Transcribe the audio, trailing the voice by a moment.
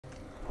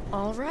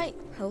Alright,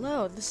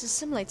 hello, this is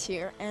Simulate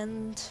here,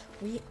 and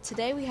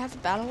today we have the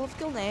Battle of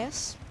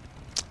Gilneas.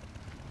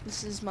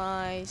 This is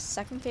my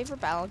second favorite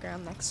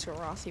battleground next to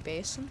Arathi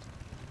Basin.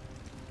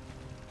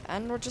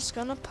 And we're just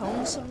gonna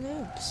pwn some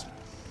noobs.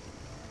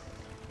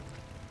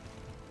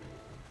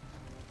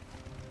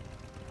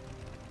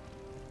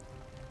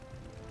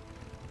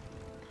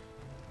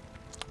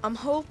 I'm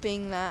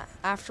hoping that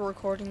after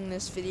recording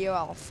this video,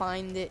 I'll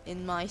find it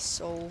in my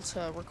soul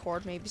to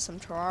record maybe some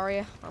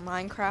Terraria or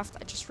Minecraft.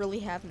 I just really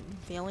haven't been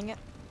feeling it.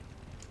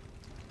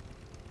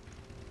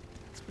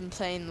 It's been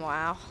playing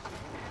WoW.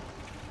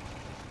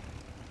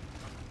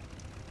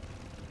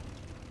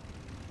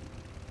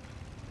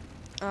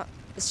 The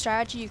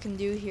strategy you can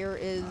do here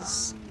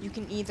is you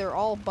can either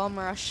all bum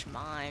rush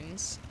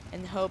mines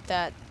and hope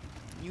that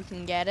you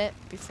can get it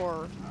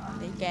before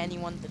they get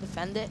anyone to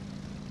defend it,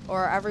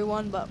 or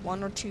everyone but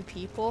one or two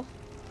people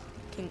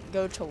can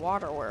go to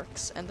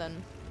Waterworks, and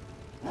then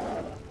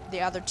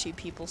the other two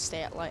people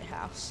stay at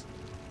Lighthouse.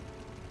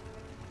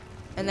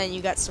 And then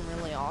you get some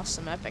really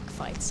awesome epic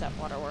fights at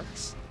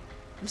Waterworks.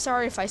 I'm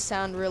sorry if I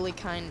sound really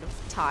kind of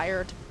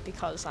tired,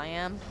 because I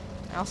am.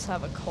 I also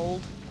have a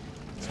cold,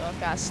 so I've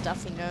got a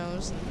stuffy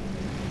nose, and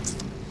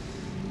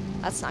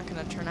that's not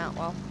gonna turn out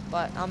well.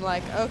 But I'm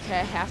like,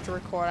 okay, I have to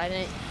record. I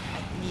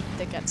need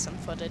to get some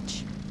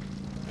footage.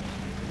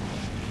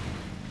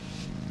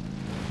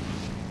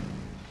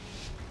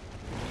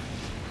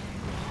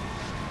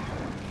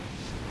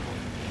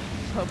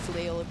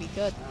 Hopefully it'll be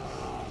good.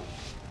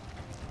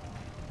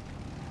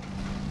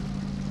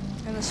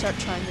 I'm gonna start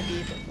trying to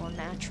be a bit more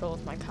natural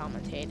with my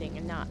commentating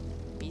and not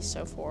be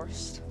so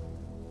forced.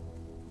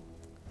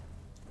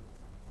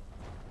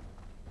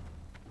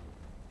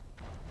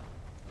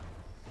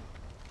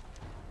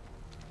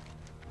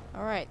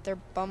 Alright, they're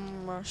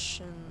bum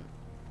rushing.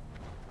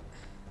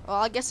 Well,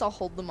 I guess I'll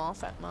hold them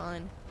off at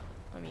mine.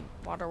 I mean,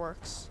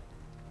 Waterworks.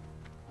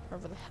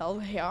 Wherever the hell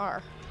they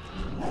are.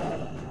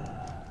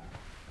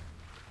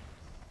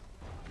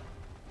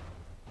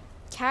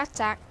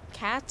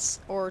 Cats,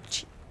 or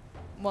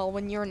well,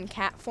 when you're in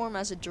cat form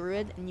as a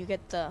druid and you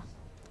get the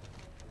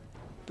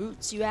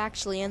boots, you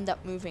actually end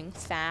up moving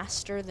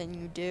faster than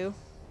you do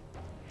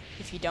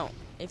if you're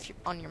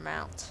on your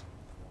mount.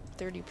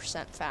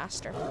 30%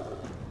 faster.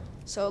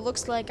 So it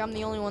looks like I'm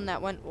the only one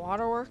that went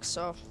Waterworks,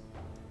 so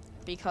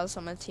because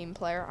I'm a team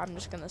player, I'm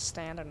just gonna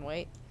stand and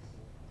wait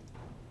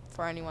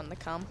for anyone to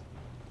come.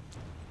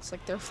 It's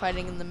like they're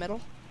fighting in the middle.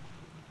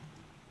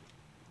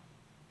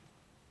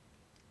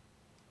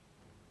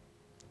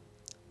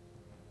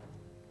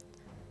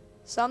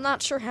 So I'm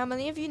not sure how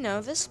many of you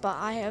know this, but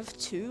I have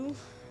two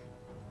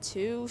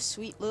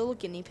sweet little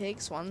guinea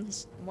pigs.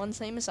 One's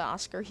name is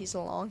Oscar. He's a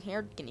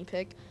long-haired guinea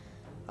pig.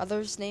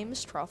 Other's name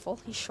is Truffle.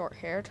 He's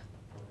short-haired.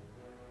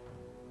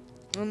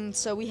 And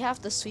so we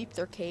have to sweep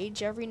their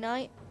cage every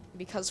night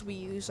because we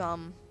use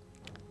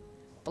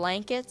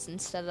blankets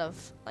instead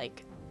of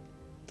like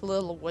the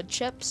little wood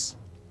chips.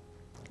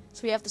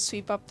 So we have to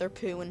sweep up their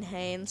poo and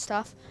hay and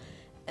stuff.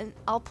 And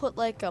I'll put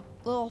like a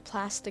little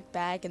plastic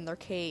bag in their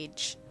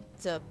cage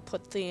to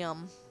put the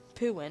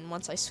poo in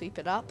once I sweep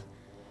it up,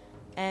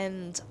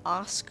 and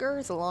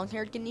Oscar, the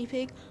long-haired guinea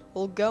pig,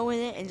 will go in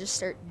it and just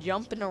start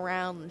jumping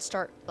around and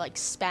start like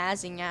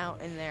spazzing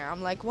out in there.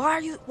 I'm like, why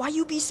you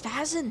be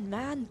spazzing,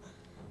 man?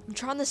 I'm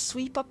trying to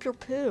sweep up your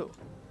poo.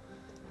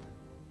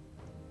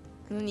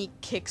 And then he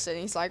kicks it and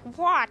he's like,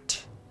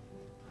 what?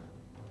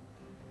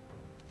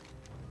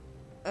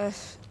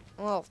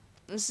 Well,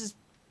 this is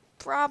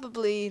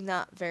probably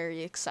not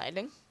very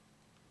exciting.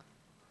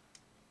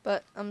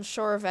 But I'm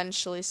sure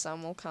eventually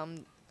some will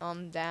come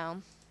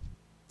down.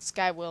 This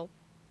guy will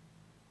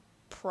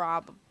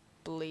probably.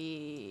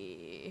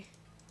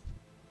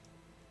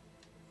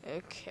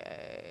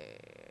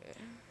 Okay.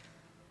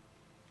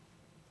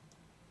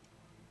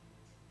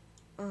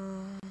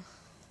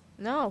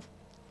 No.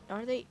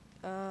 Are they?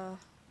 No,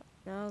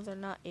 they're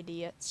not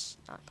idiots.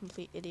 Not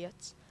complete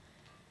idiots.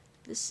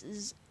 This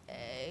is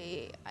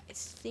I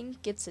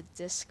think it's a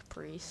disc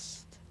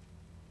priest.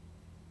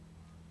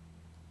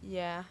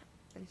 Yeah.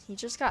 And he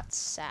just got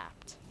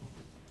sapped.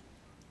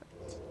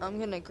 I'm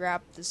gonna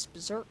grab this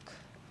berserk.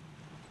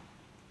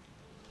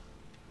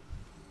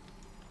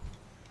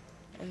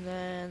 And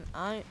then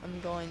I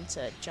am going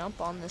to jump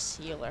on this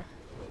healer.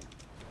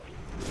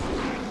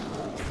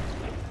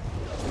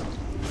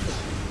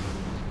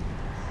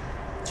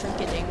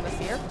 Trinketing the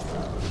fear.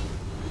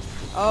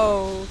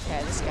 Oh,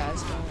 okay, this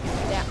guy's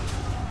going down.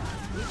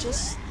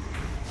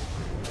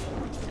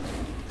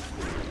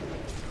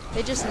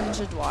 They just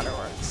ninja'd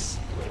Waterworks.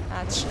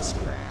 That's just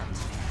grand.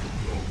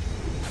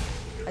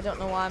 I don't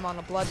know why I'm on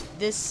a blood.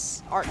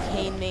 This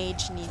arcane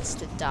mage needs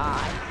to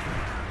die.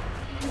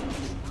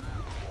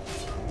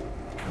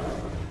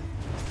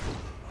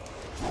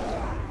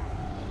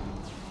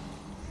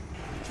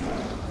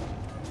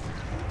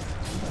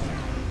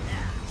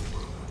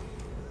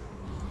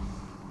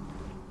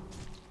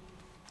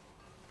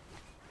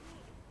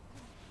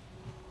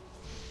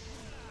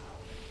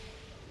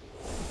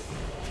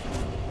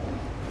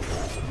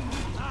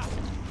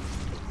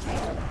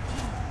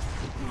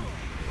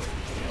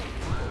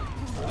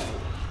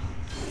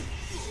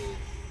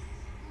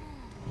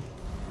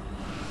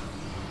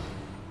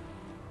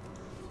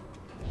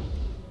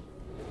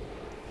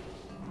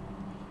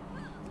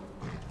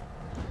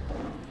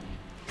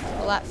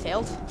 that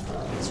failed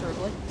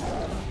miserably.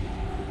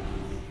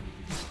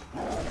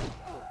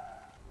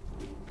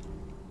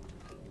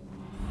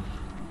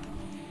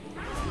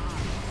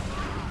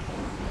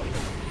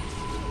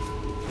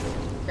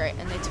 Great,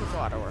 and they took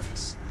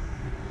waterworks.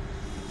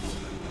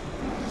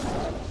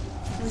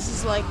 This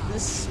is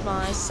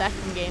my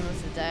second game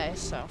of the day,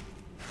 so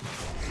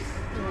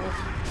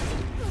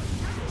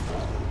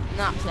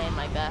not playing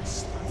my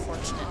best,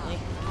 unfortunately.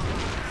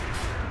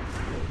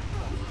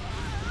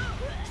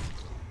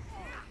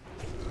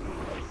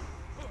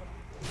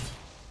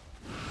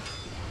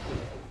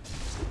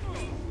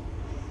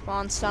 Come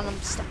on, stun him,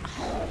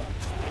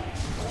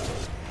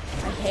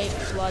 I hate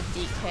blood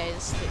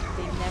DKs,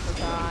 they never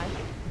die.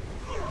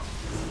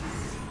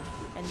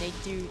 And they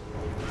do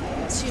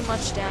too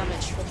much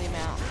damage for the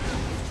amount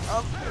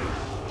of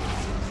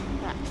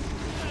crap.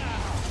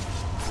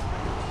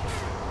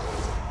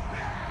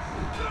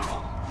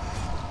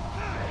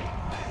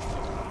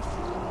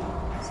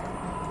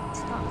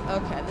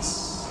 Okay,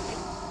 this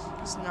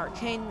is an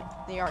arcane.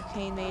 The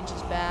arcane mage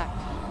is back.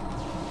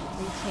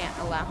 We can't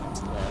allow him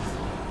to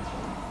live.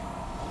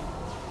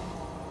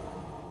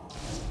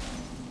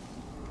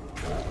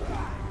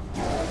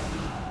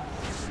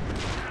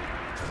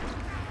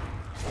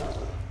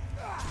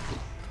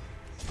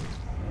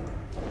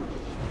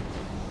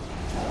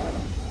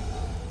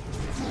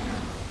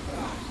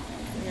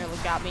 Nearly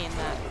got me in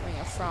that ring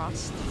of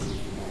frost.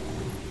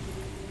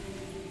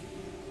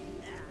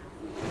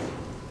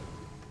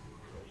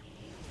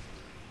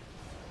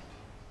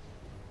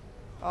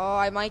 Oh,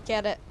 I might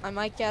get it. I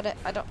might get it.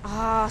 I don't.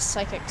 Ah,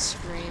 Psychic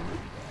Scream.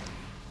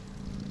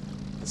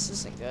 This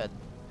isn't good.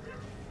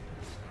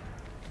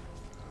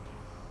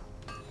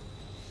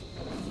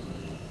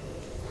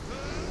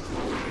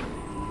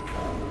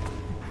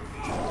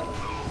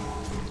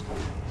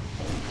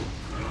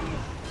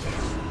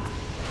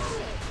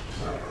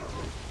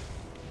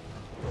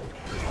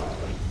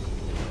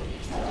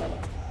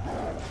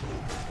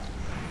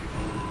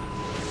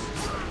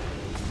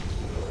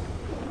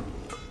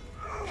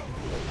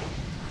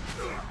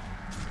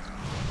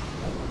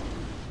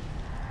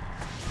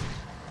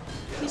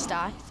 Please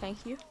die,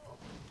 thank you.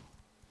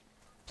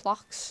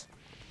 Plucks.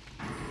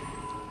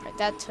 Right,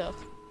 that took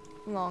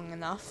long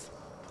enough.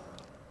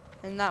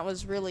 And that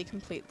was really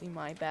completely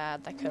my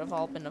bad. That could have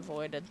all been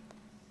avoided.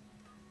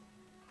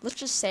 Let's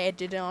just say I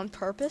did it on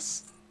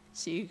purpose,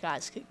 so you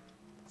guys could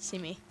see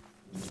me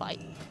fight.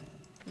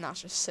 Not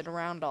just sit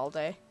around all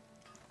day.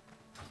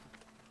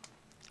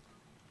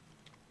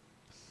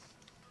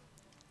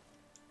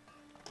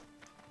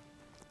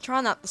 Try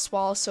not to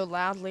swallow so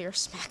loudly or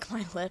smack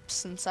my lips.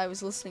 Since I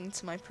was listening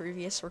to my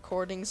previous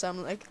recordings,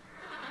 I'm like,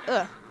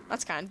 ugh,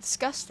 that's kind of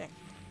disgusting.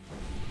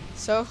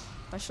 So,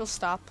 I shall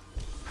stop.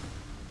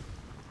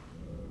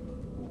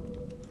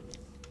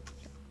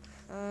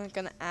 I'm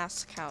gonna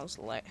ask how's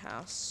the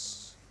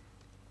lighthouse.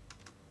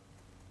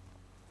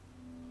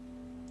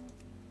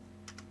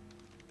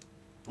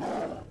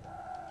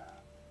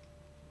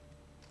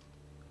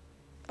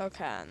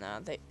 Okay, no,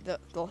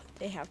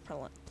 they have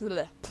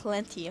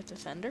plenty of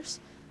defenders.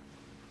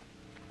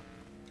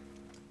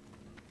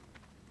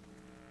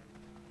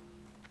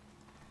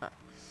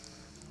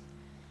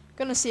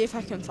 Gonna see if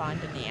I can find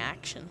any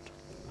action.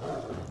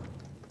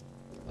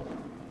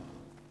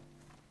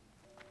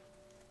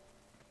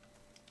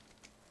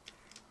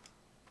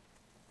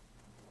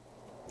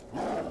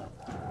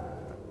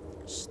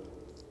 There's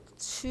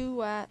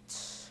 2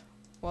 at,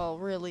 well,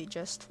 really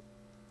just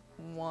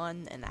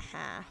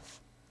 1.5.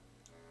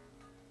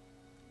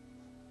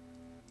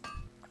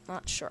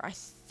 Not sure. I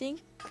think,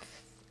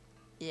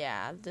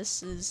 yeah,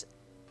 this is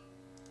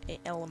a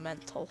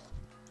elemental.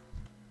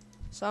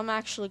 So I'm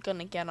actually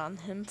gonna get on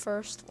him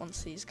first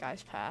once these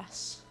guys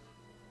pass.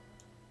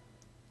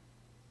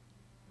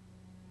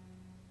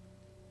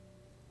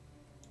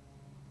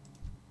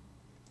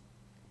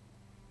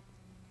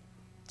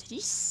 Did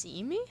he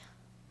see me?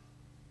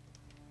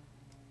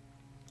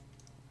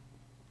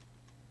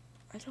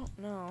 I don't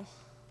know.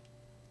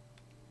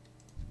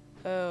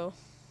 Oh.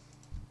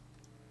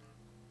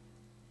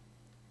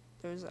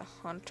 There's a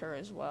hunter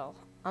as well.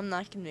 I'm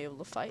not gonna be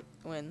able to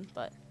win,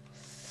 but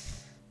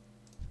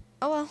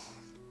oh well.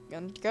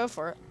 Gonna go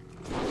for it.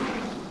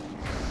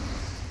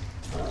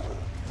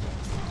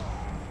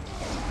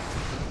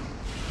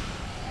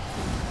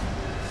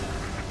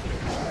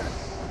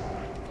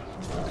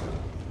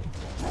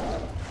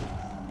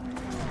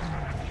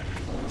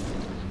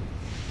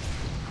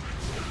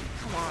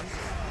 Come on.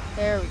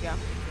 There we go.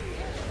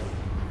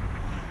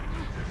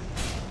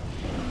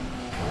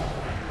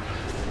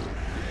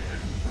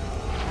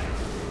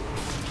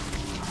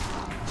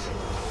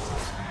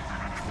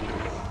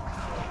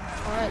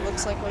 Alright,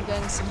 looks like we're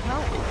getting some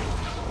help.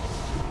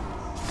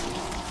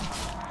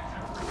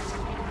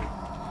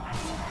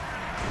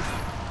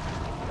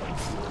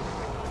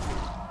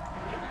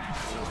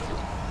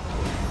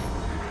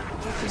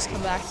 We'll just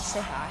come back to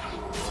say hi.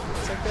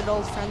 It's our good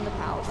old friend, the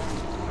Paladin.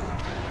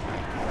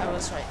 Alright, I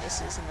was right,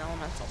 this is an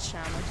elemental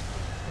shaman.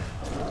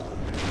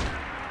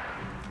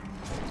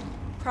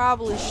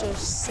 Probably should have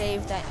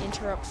saved that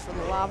interrupt for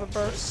the lava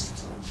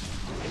burst.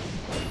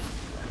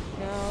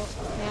 No,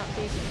 can't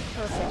be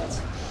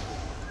perfect.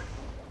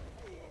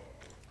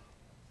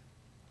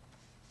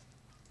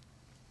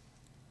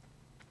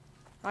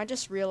 I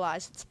just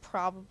realized it's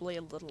probably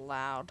a little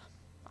loud.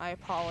 I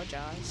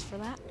apologize for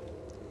that.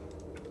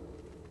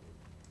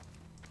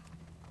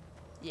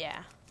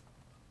 Yeah.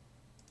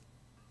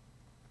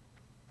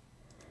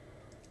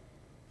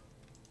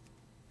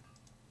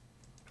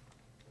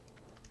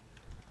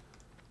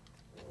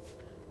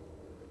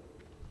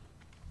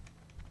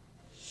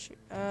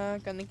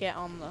 Gonna get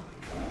on the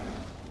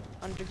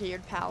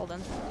undergeared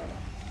paladin.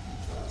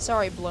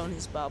 Sorry, blown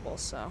his bubble,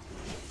 so.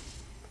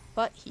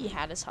 But he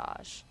had his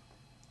Hajj.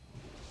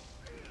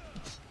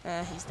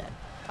 He's dead.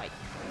 Fight.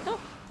 No.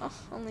 Oh,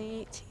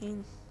 only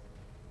 18.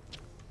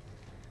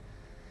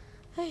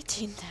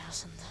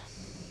 18,000.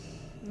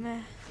 Meh.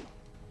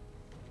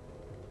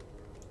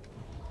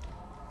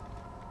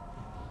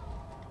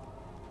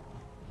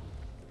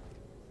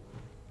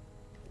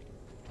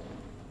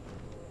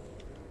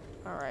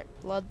 Alright,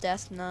 Blood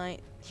Death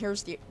Knight.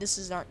 This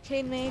is an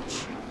Arcane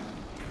Mage.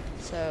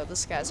 So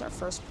this guy's our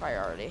first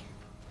priority.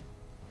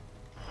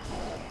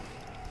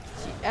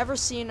 If you ever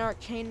see an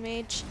Arcane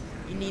Mage,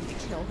 you need to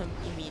kill him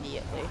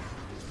immediately.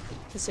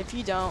 Because if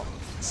you don't,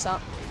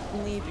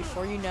 suddenly,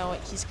 before you know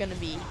it, he's gonna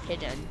be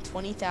hitting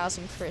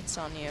 20,000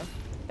 crits on you.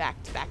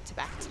 Back to back to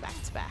back to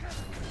back to back.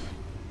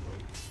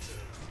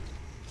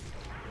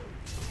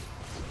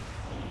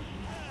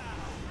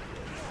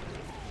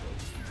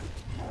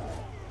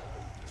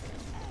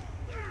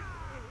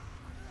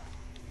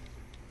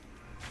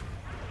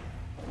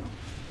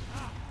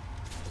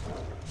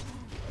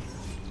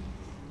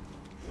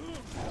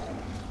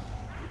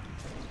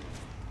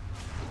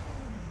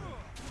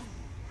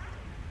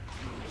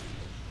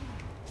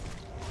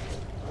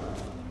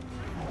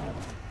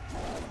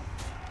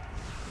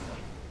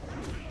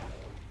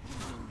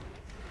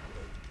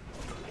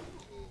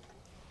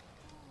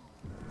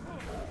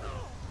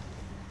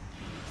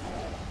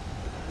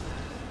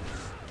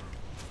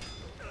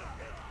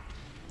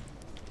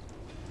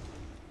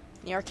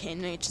 The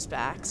Arcane Mage is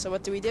back, so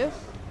what do?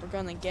 We're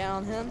gonna get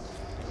on him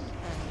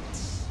and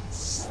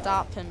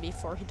stop him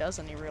before he does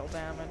any real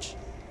damage.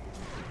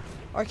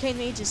 Arcane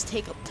Mages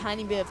take a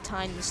tiny bit of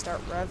time to start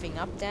revving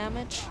up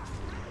damage.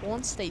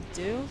 Once they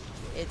do,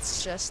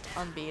 it's just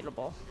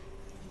unbeatable.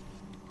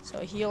 So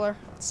healer,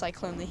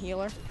 Cyclone the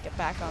healer, get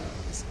back on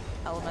his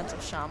Elemental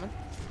Shaman.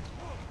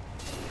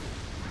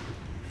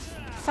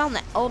 I found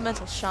that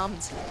Elemental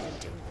Shamans have been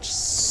doing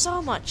just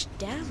so much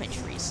damage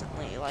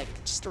recently, like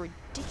just a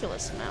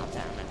ridiculous amount of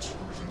damage.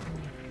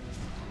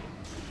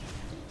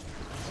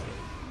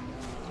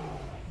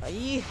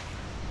 Aye.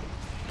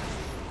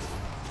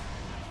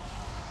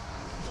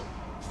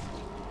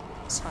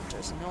 This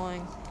hunter's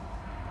annoying.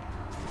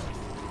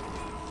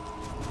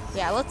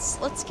 Yeah,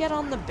 let's get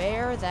on the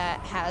bear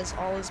that has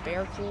all his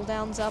bear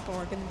cooldowns up, and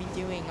we're gonna be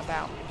doing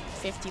about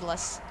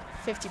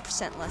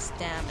 50% less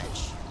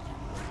damage.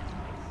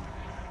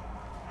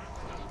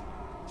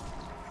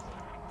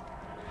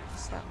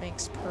 That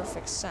makes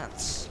perfect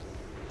sense.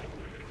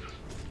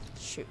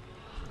 Shoot.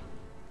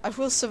 I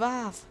will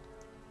survive.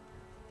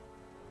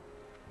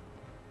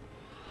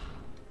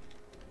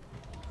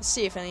 Let's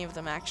see if any of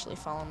them actually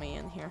follow me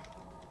in here.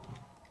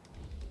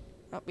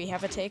 Oh, we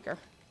have a taker.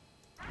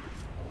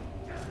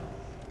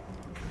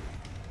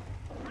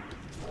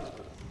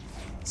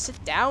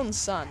 Sit down,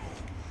 son.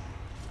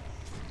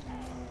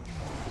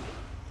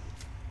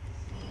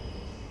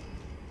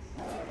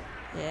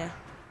 Yeah.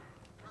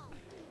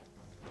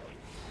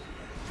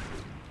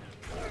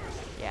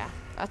 Yeah,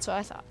 that's what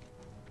I thought.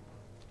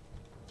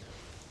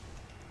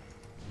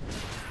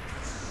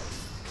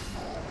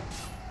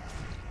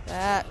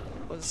 That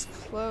was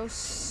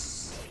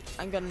close.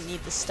 I'm gonna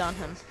need to stun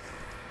him.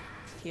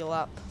 Heal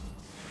up.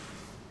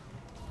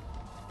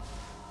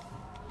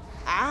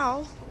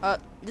 Ow!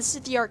 This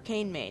is the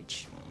Arcane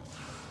Mage.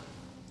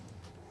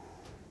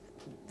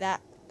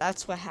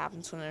 That's what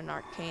happens when an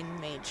Arcane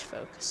Mage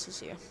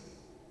focuses you.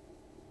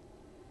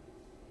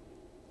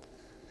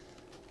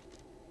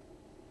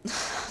 I'm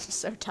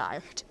so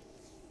tired.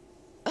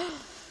 I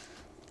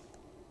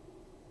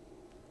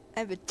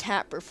have a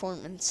tap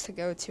performance to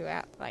go to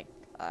at like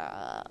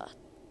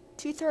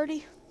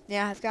 2:30.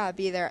 Yeah, I've got to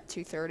be there at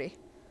 2:30.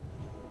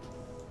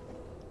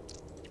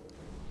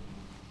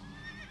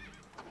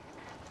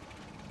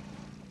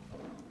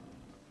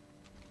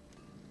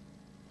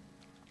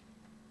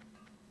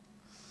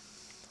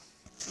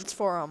 It's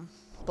for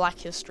Black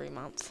History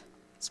Month.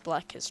 It's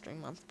Black History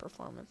Month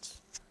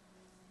performance.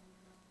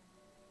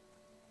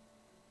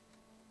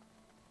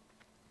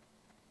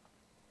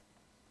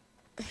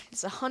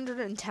 It's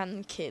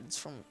 110 kids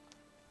from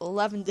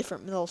 11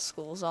 different middle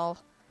schools all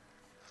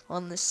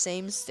on the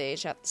same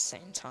stage at the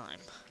same time.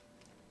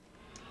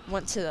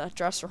 Went to the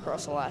dress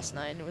rehearsal last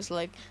night and it was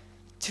like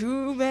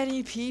too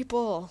many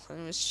people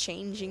and it was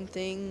changing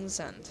things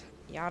and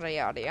yada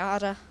yada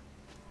yada.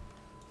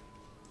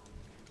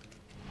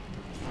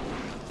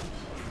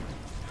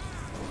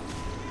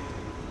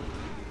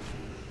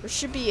 There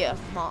should be a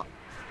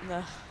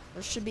there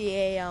should be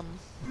a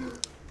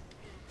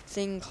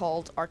thing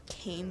called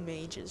arcane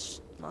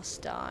mages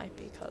must die,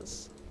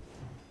 because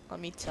let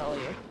me tell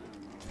you,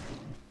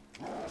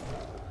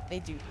 they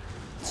do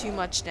too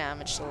much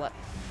damage to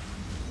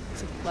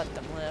let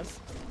them live.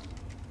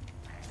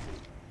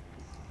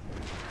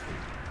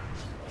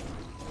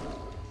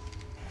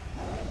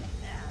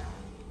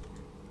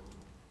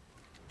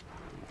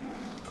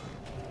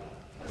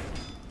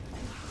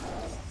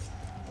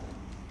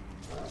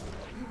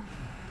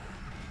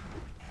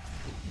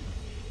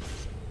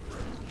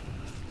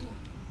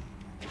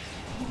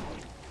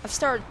 I've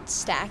started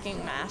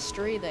stacking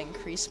mastery to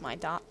increase my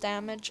dot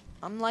damage.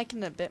 I'm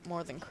liking it a bit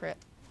more than crit,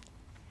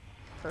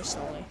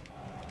 personally.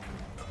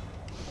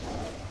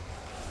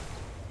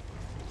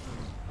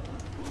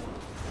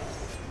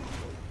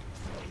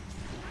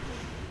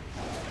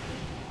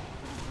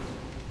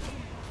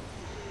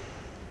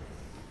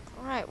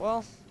 Alright,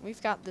 well,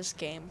 we've got this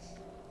game.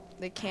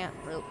 They can't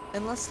really,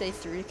 unless they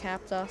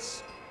 3-capped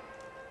us,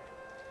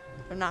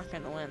 they're not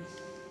gonna win.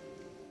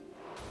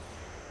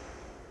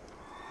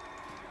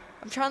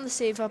 I'm trying to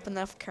save up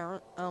enough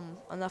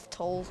enough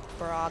toll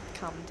broad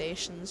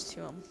commendations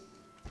to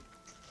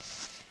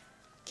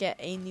get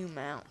a new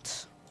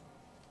mount.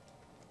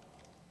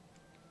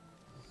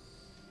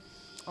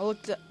 I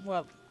looked at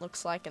what it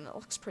looks like, and it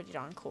looks pretty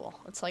darn cool.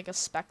 It's like a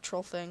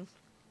spectral thing.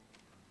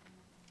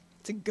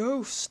 It's a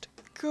ghost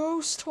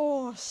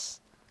horse.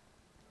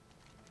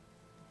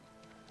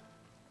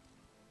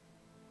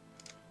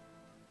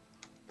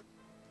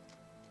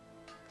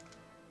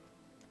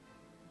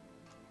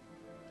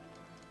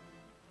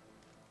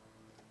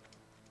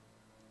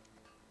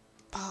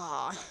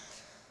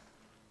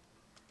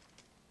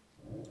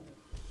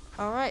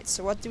 Alright,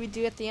 so what do we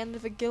do at the end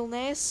of a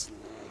Gilneas?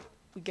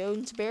 We go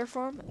into bear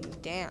farm and we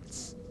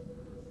dance.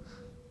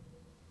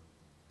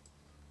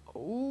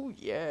 Oh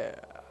yeah.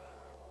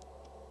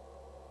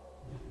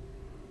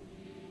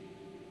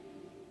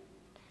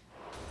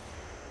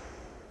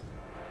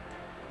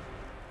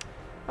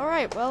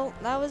 Alright, well,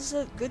 that was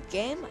a good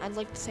game. I'd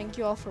like to thank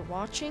you all for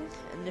watching,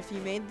 and if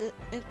you made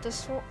it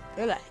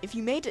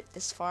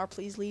this far,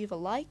 please leave a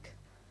like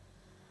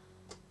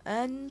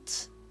and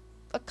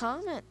a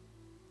comment,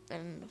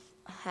 and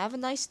have a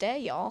nice day,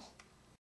 y'all.